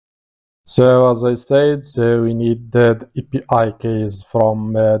So as I said, so we need the API keys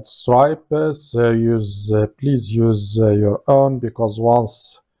from Stripe. So please use your own, because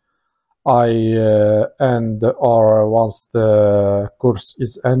once I end, or once the course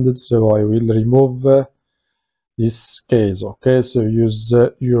is ended, so I will remove this case. Okay, so use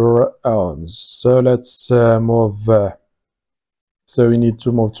your own. So let's move. So we need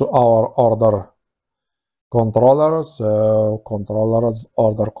to move to our order controller. So controllers,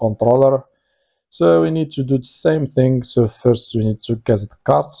 order controller. So we need to do the same thing. So first we need to get the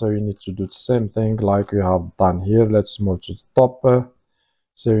card. So we need to do the same thing like we have done here. Let's move to the top.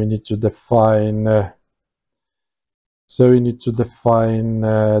 So we need to define.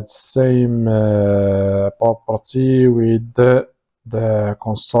 The same property with the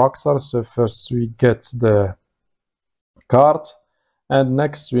constructor. So first we get the card, and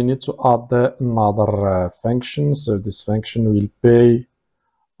next we need to add another function. So this function will pay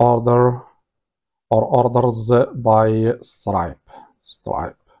order or orders by Stripe.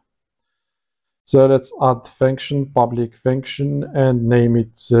 So let's add function, public function, and name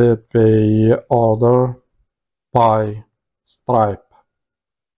it pay order by Stripe.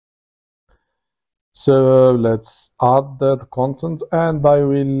 So let's add the content, and I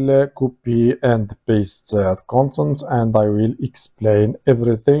will copy and paste that content, and I will explain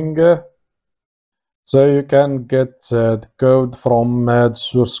everything. So you can get the code from the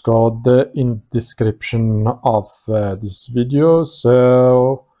source code in description of this video.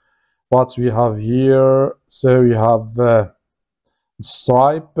 So what we have here, so we have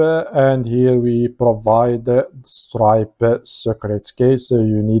Stripe, and here we provide the Stripe secret key. So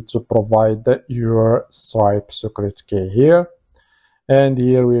you need to provide your Stripe secret key here, and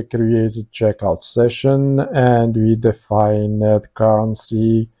here we create a checkout session, and we define the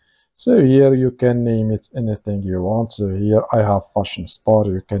currency. So here you can name it anything you want. So here I have fashion store.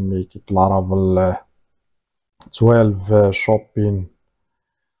 You can make it Laravel 12 shopping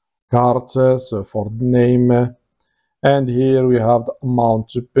cart. So for the name. And here we have the amount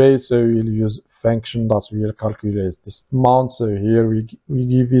to pay. So we'll use function that will calculate this amount. So here we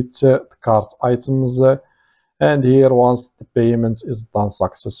give it the cart items. And here, once the payment is done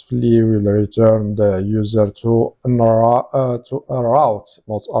successfully, we'll return the user to a route,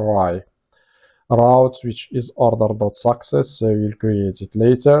 not array. A route which is order.success. So we'll create it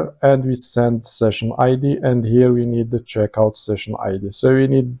later, and we send session ID. And here we need the checkout session ID. So we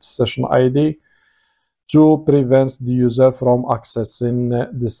need session ID to prevent the user from accessing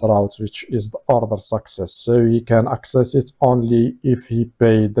this route, which is the order success. So he can access it only if he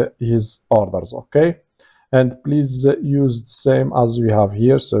paid his orders. Okay. And please use the same as we have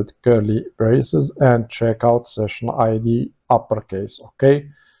here. So the curly braces and checkout session ID uppercase. Okay.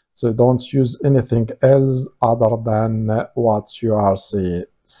 So don't use anything else other than what you are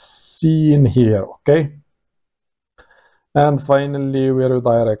seeing here. Okay. And finally, we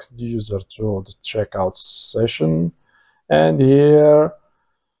redirect the user to the checkout session. And here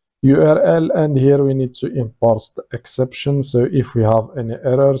URL, and here we need to import the exception. So if we have any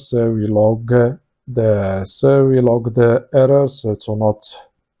error, so we log the error,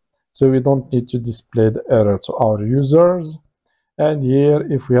 so we don't need to display the error to our users. And here,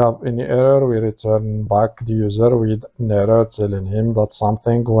 if we have any error, we return back the user with an error telling him that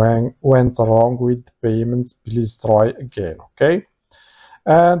something went wrong with the payment. Please try again. Okay.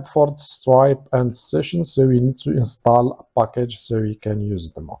 And for the Stripe and session, so we need to install a package so we can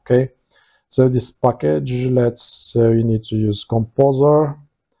use them. Okay. So this package, we need to use composer,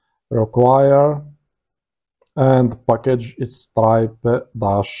 require, and the package is stripe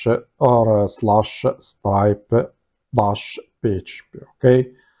dash or slash stripe dash PHP.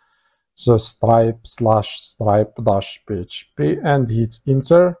 Okay, so stripe slash stripe dash PHP, and hit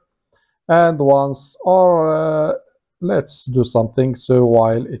enter. And once, or let's do something. So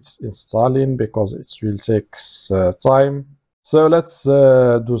while it's installing, because it will take time, so let's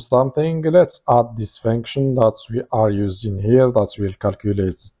do something. Let's add this function that we are using here that will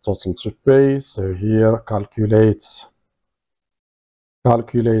calculate the total to pay. So here calculates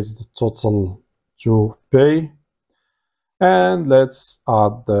the total to pay. And let's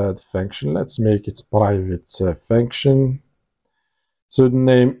add the function. Let's make it private function. So the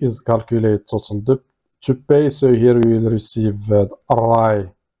name is calculate total to pay. So here we will receive the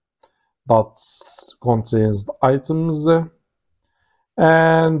array that contains the items.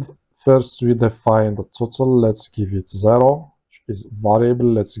 And first we define the total. Let's give it 0, which is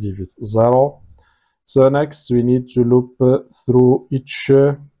variable. Let's give it 0. So next we need to loop through each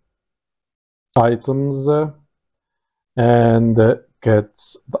items and get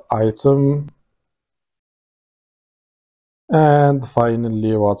the item. And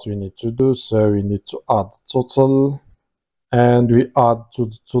finally, what we need to do, so we need to add total, and we add to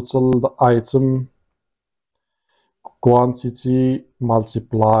the total the item quantity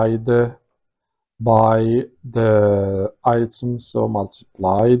multiplied by the item, so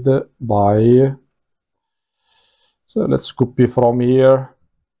multiplied by, so let's copy from here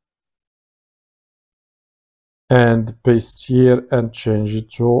and paste here and change it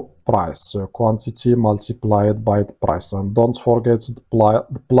to price. So quantity multiplied by the price, and don't forget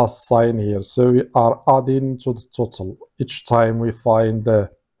the plus sign here. So we are adding to the total each time we find an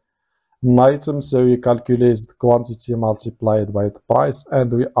item. So we calculate the quantity multiplied by the price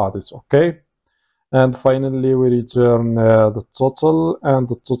and we add it. Okay, and finally we return the total, and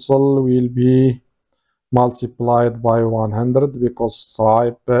the total will be multiplied by 100 because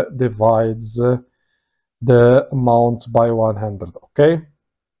Stripe divides the amount by 100. Okay,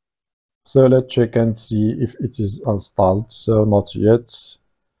 so let's check and see if it is installed. So not yet.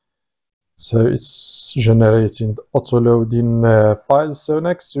 So it's generating the auto-loading files. So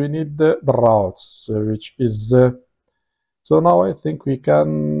next we need the routes, which is so now I think we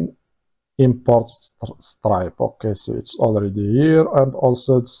can import Stripe. Okay, so it's already here, and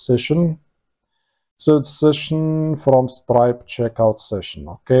also the session. So the session from Stripe checkout session.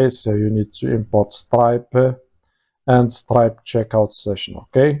 Okay, so you need to import Stripe and Stripe checkout session.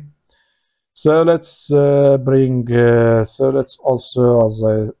 Okay, so let's bring so let's also, as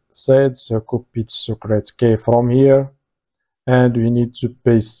I said, so copy the secret key from here, and we need to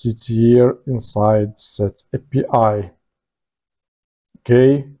paste it here inside set API.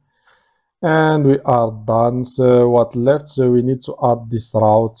 Okay, and we are done. So what left? So we need to add this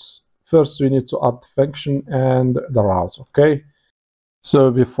route. First we need to add the function and the route. Okay, so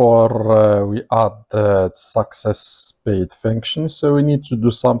before we add the success paid function, so we need to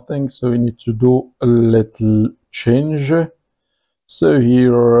do something. So we need to do a little change. So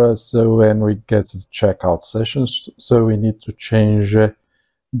here, so when we get the checkout sessions, so we need to change the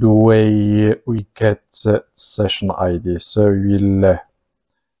way we get session ID. So we'll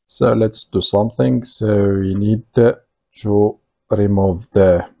so let's do something. So we need to remove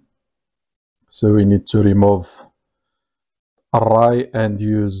the, so we need to remove array and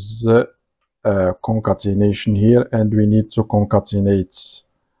use concatenation here, and we need to concatenate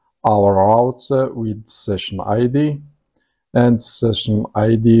our route with session ID, and session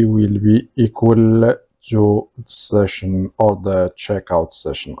ID will be equal to session or the checkout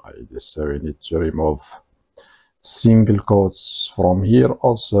session ID. So we need to remove single quotes from here.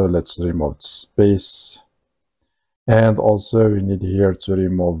 Also let's remove space, and also we need here to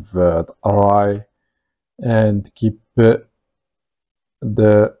remove the array and keep the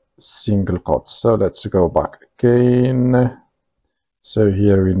single quotes. So let's go back again. So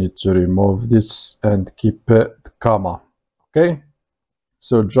here we need to remove this and keep the comma. Okay,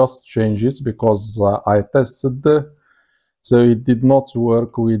 so just change it because I tested so it did not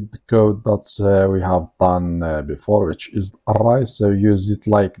work with the code that we have done before, which is array. So use it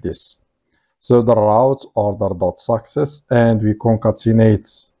like this. So the route order.success, and we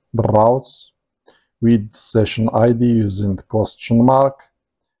concatenate the routes with session ID using the question mark,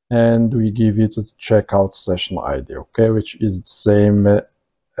 and we give it a checkout session ID. Okay, which is the same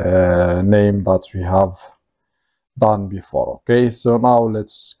name that we have done before. Okay, so now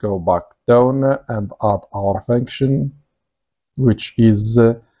let's go back down and add our function, which is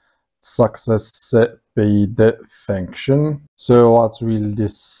success paid function. So what will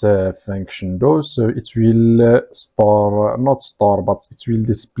this function do? So it will store, not store, but it will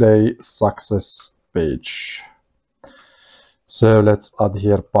display success page. So let's add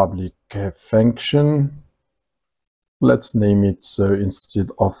here public function. Let's name it, so instead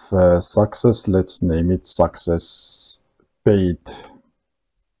of success, let's name it success paid.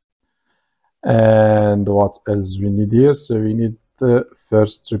 And what else we need here? So we need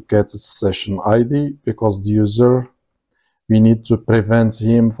first to get a session ID, because the user, we need to prevent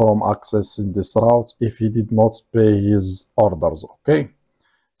him from accessing this route if he did not pay his orders. Okay,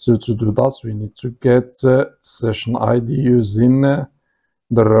 so to do that, we need to get session ID using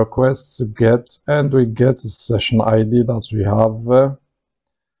the requests get, and we get a session ID that we have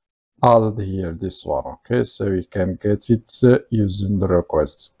added here, this one. Okay, so we can get it using the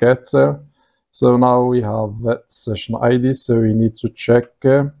requests get. So now we have session ID, so we need to check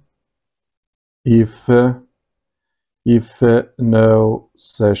if no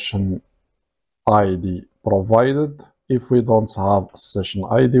session ID provided. If we don't have session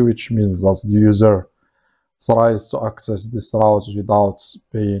ID, which means that the user tries to access this route without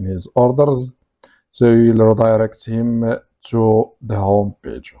paying his orders, so we'll redirect him to the home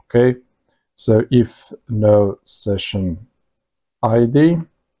page. Okay, so if no session ID.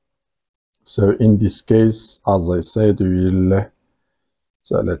 So in this case, as I said, we will,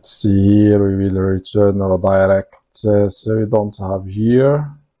 so let's see here, we will return redirect, so we don't have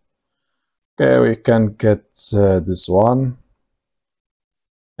here. Okay, we can get this one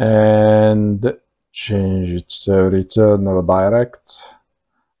and change it, so return redirect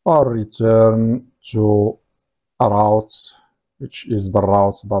or return to a route, which is the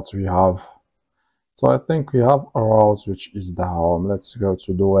route that we have. So I think we have a route which is the home. Let's go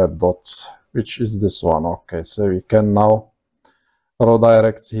to the web dot, which is this one. Okay, so we can now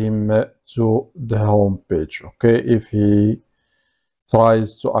redirect him to the home page. Okay, if he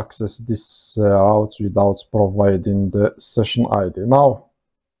tries to access this route without providing the session ID.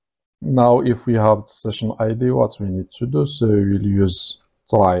 Now if we have the session ID, what we need to do, so we will use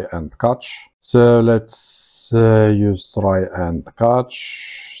try and catch. So let's use try and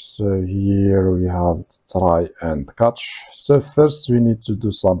catch. So here we have try and catch. So first we need to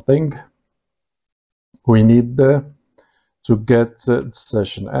do something. We need to get the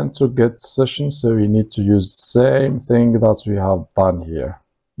session, and to get session, so we need to use the same thing that we have done here.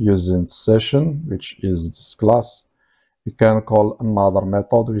 Using session, which is this class, we can call another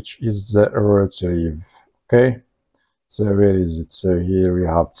method, which is the retrieve. Okay, so where is it? So here we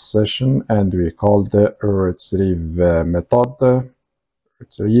have session, and we call the retrieve method,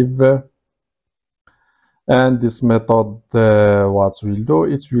 retrieve. And this method, what will do,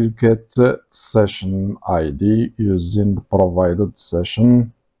 it will get session ID using the provided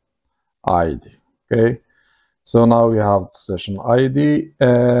session ID. Okay, so now we have session ID,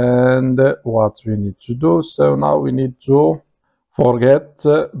 and what we need to do, so now we need to forget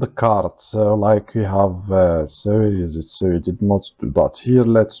the card. So like we have, so where is it? So we did not do that here.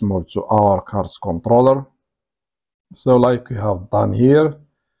 Let's move to our cards controller. So like we have done here.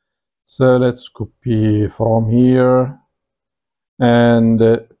 So let's copy from here and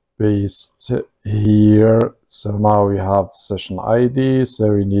paste here. So now we have session ID.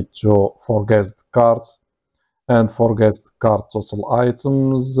 So we need to forget the cards and forget the card total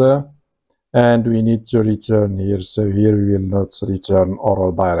items. And we need to return here. So here we will not return or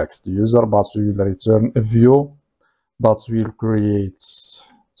redirect the user, but we will return a view that we'll create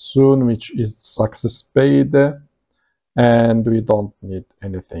soon, which is success paid. And we don't need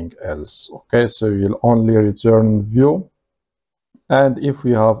anything else. Okay, so we'll only return view, and if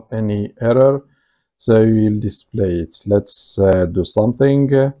we have any error, so we'll display it. Let's do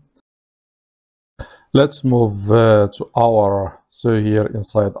something. Let's move to our, so here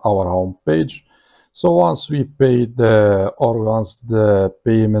inside our home page. So once we paid or once the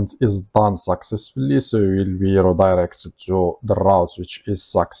payment is done successfully, so we will be redirected to the route which is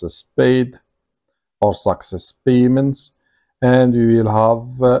success paid or success payments, and we will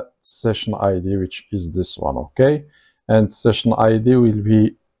have session ID, which is this one. Okay, and session ID will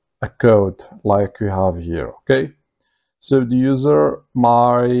be a code like we have here. Okay, so the user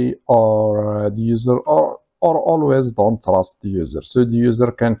always don't trust the user, so the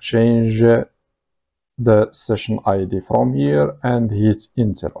user can change the session ID from here and hit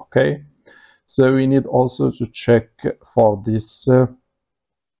enter. Okay, so we need also to check for this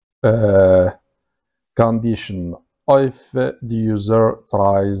condition if the user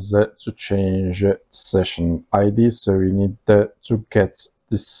tries to change session ID. So we need to get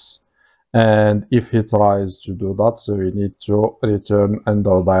this, and if he tries to do that, so we need to return and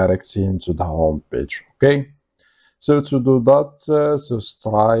redirect him to the home page. Okay, so to do that, so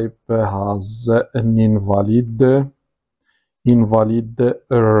Stripe has an invalid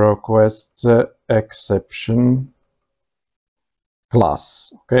request exception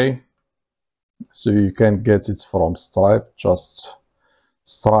class. Okay, so you can get it from Stripe, just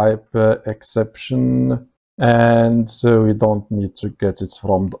Stripe exception, and so we don't need to get it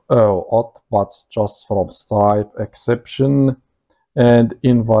from the auth, but just from Stripe exception and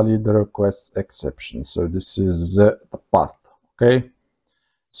invalid request exception. So this is the path. Okay,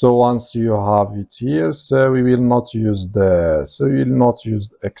 so once you have it here, so we will not use the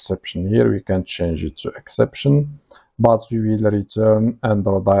exception here. We can change it to exception, but we will return and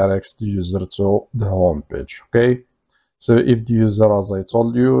redirect the user to the home page. Okay, so if the user, as I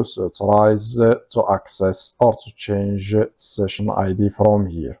told you, so tries to access or to change session ID from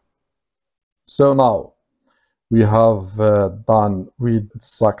here. So now we have done with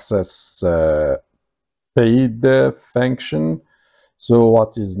success paid function. So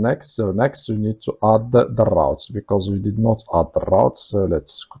what is next? So next we need to add the routes, because we did not add the routes. So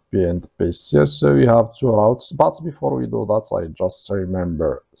let's copy and paste here. So we have two routes, but before we do that, I just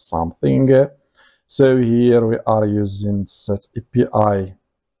remember something. So here we are using set API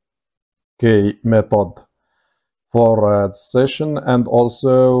key method for the session, and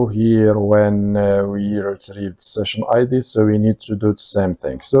also here when we retrieved session ID, so we need to do the same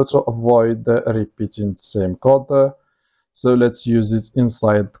thing. So to avoid repeating the same code, so let's use it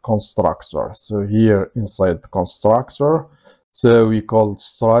inside the constructor. So here inside the constructor, so we call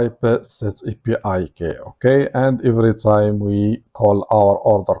stripe set API key, okay? And every time we call our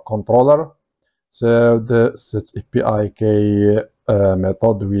order controller, so the set API key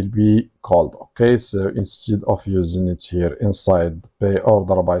method will be called, okay? So instead of using it here inside pay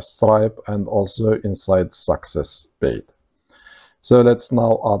order by stripe and also inside success paid. So let's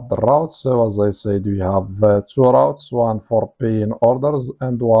now add the routes. So as I said, we have two routes, one for paying orders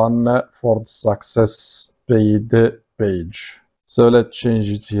and one for the success paid page. So let's change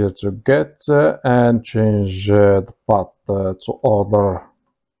it here to get and change the path to order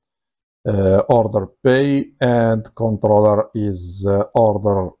pay, and controller is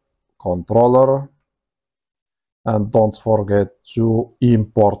order controller, and don't forget to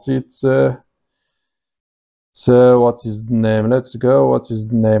import it. So what is the name? Let's go. What is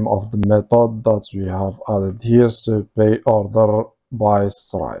the name of the method that we have added here? So pay order by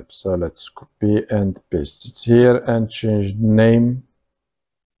stripe. So let's copy and paste it here and change the name.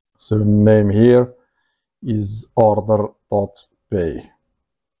 So name here is order.pay.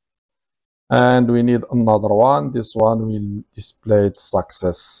 And we need another one. This one will display the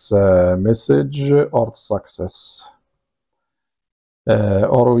success message or success,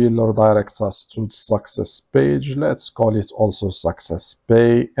 or will redirect us to the success page. Let's call it also success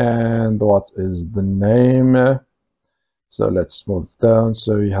pay. And what is the name? So let's move down.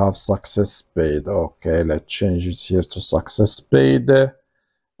 So we have success paid. Okay, let's change it here to success paid.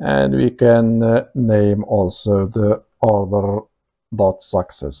 And we can name also the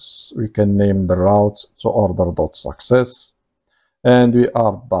order.success. We can name the route to order.success. And we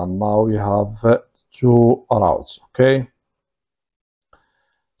are done. Now we have two routes, okay?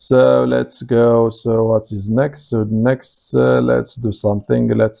 So let's go. So what is next? So next, let's do something.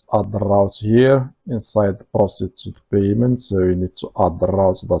 Let's add the route here inside the proceed to the payment. So we need to add the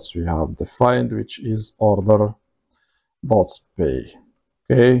route that we have defined, which is order.pay.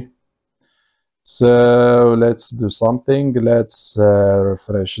 Okay. So let's do something. Let's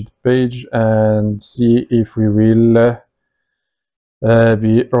refresh the page and see if we will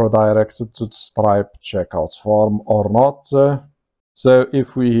be redirected to the Stripe checkout form or not. So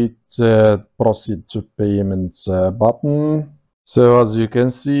if we hit proceed to payment button, so as you can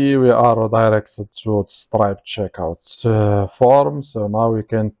see, we are redirected to the Stripe checkout form. So now we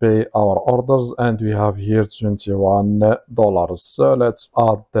can pay our orders, and we have here $21. So let's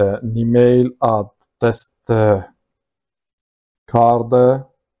add an email, add test card.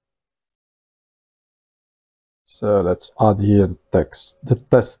 So let's add here text, the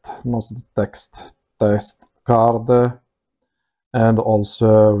test, not the text, test card. And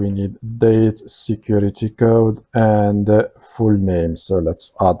also we need date, security code, and full name. So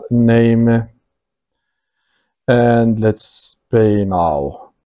let's add name and let's pay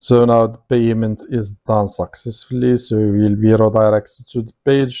now. So now the payment is done successfully. So we will be redirected to the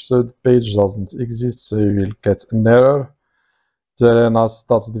page. So the page doesn't exist. So you will get an error telling us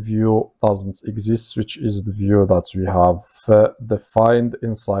that the view doesn't exist, which is the view that we have defined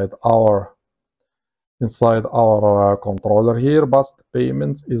inside our controller here, but the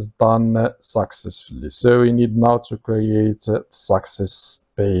payment is done successfully. So we need now to create a success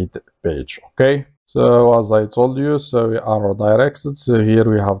paid page, okay? So as I told you, so we are redirected. So here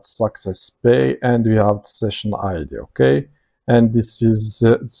we have success pay and we have the session ID, okay? And this is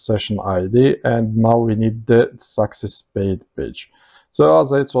the session ID, and now we need the success paid page. So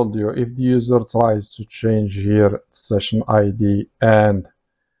as I told you, if the user tries to change here session ID and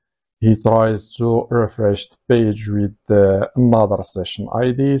he tries to refresh the page with another session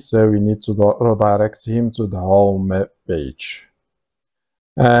ID, so we need to redirect him to the home page.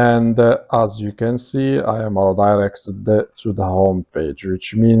 And as you can see, I am redirected to the home page,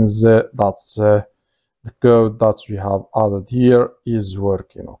 which means that the code that we have added here is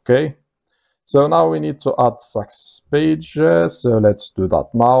working, okay? So now we need to add success page, so let's do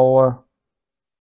that now.